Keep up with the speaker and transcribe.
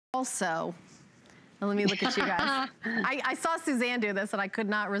also, now let me look at you guys. I saw Suzanne do this and I could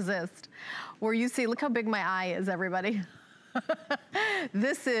not resist. Where you see, look how big my eye is, everybody.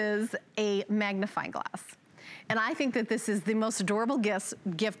 This is a magnifying glass. And I think that this is the most adorable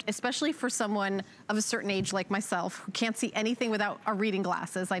gift, especially for someone of a certain age like myself, who can't see anything without our reading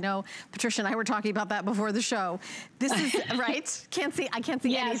glasses. I know Patricia and I were talking about that before the show. This is, right? I can't see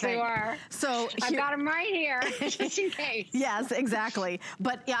anything. Yes, you are. So I've got them right here, just in case. Yes, exactly.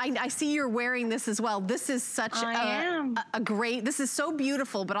 But yeah, I see you're wearing this as well. This is such a great, this is so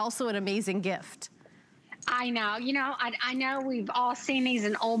beautiful, but also an amazing gift. I know, you know, I know we've all seen these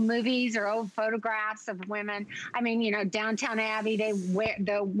in old movies or old photographs of women. I mean, you know, Downtown Abbey,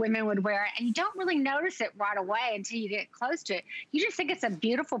 the women would wear it, and you don't really notice it right away until you get close to it. You just think it's a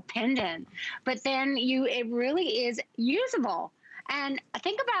beautiful pendant, but then it really is usable. And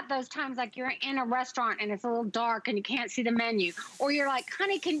think about those times like you're in a restaurant and it's a little dark and you can't see the menu, or you're like,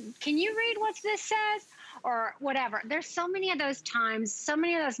 honey, can you read what this says? Or whatever. There's so many of those times, so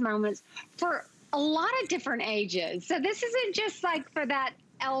many of those moments for a lot of different ages. So this isn't just like for that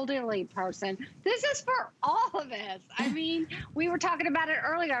elderly person. This is for all of us. I mean, we were talking about it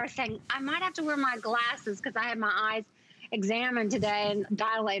earlier. I was saying I might have to wear my glasses because I had my eyes examined today and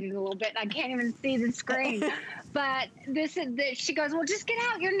dilated a little bit. I can't even see the screen. But she goes, well, just get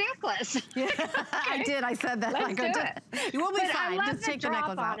out your necklace. Yeah, okay. I did. I said that. Let's do it. You will be fine. I love just take the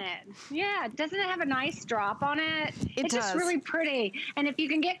necklace out. Yeah, doesn't it have a nice drop on it? It's does. Just really pretty. And if you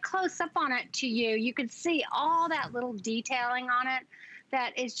can get close up on it to you, you can see all that little detailing on it.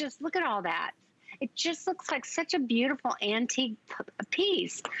 That is just, look at all that. It just looks like such a beautiful antique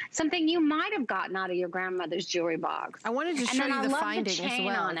piece. Something you might have gotten out of your grandmother's jewelry box. I wanted to show you the finding as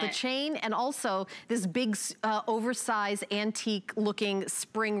well. The chain and also this big oversized antique looking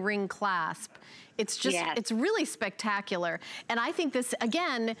spring ring clasp. It's just, it's really spectacular. And I think this,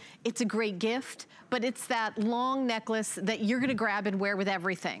 again, it's a great gift, but it's that long necklace that you're gonna grab and wear with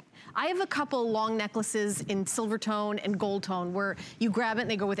everything. I have a couple long necklaces in silver tone and gold tone where you grab it and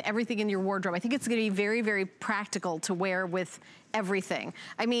they go with everything in your wardrobe. I think it's gonna be very, very practical to wear with everything.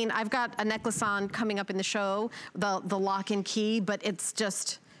 I mean, I've got a necklace on coming up in the show, the lock and key, but it's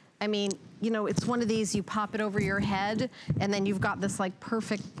just, I mean, you know, it's one of these, you pop it over your head and then you've got this like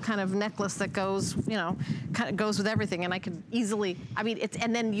perfect kind of necklace that goes, you know, kind of goes with everything. And I could easily, I mean, it's,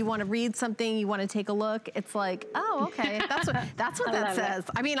 and then you want to read something, you want to take a look. It's like, oh, okay, that's what that says.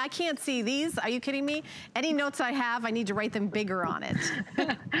 I mean, I can't see these. Are you kidding me? Any notes I have, I need to write them bigger on it.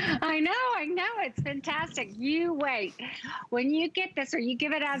 I know. It's fantastic. You wait. When you get this or you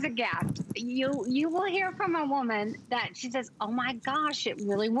give it as a gift, you will hear from a woman that she says, oh my gosh, it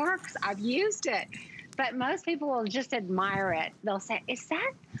really works. I've used it. But most people will just admire it. They'll say, is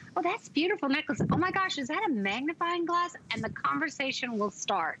that, oh, that's beautiful necklace. Oh my gosh, is that a magnifying glass? And the conversation will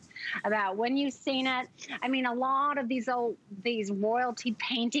start about when you've seen it. I mean, a lot of these royalty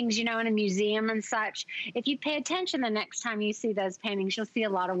paintings, you know, in a museum and such, if you pay attention the next time you see those paintings, you'll see a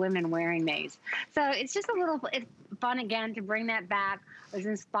lot of women wearing these. So it's just a little fun again to bring that back. It was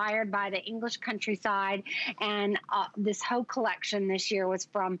inspired by the English countryside, and this whole collection this year was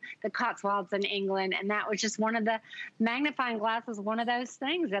from the Cotswolds in England, and that was just one of the magnifying glasses, one of those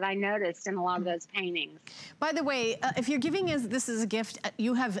things that I noticed in a lot of those paintings. By the way, if you're giving this as a gift,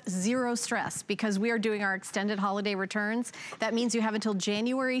 you have zero stress because we are doing our extended holiday returns. That means you have until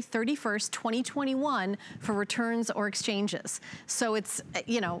January 31st, 2021 for returns or exchanges. So it's,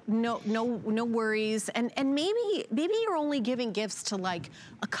 you know, no worries, and maybe you're only giving gifts to like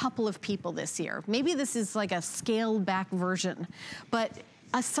a couple of people this year. Maybe this is like a scaled back version, but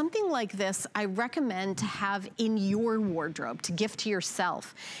something like this, I recommend to have in your wardrobe to gift to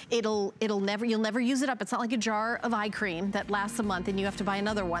yourself. You'll never use it up. It's not like a jar of eye cream that lasts a month and you have to buy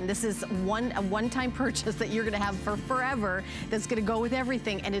another one. This is a one-time purchase that you're gonna have for forever that's gonna go with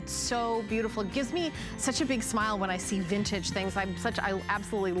everything, and it's so beautiful. It gives me such a big smile when I see vintage things. I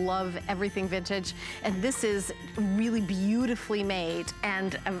absolutely love everything vintage, and this is really beautifully made,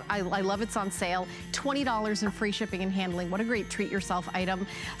 and I love it's on sale. $20 in free shipping and handling. What a great treat yourself item.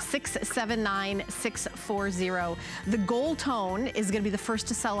 679640. The gold tone is going to be the first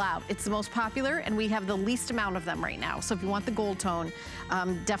to sell out. It's the most popular, and we have the least amount of them right now. So if you want the gold tone,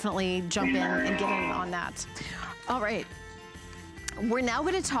 definitely jump in and get in on that. All right. We're now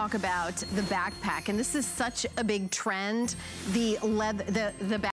going to talk about the backpack, and this is such a big trend. The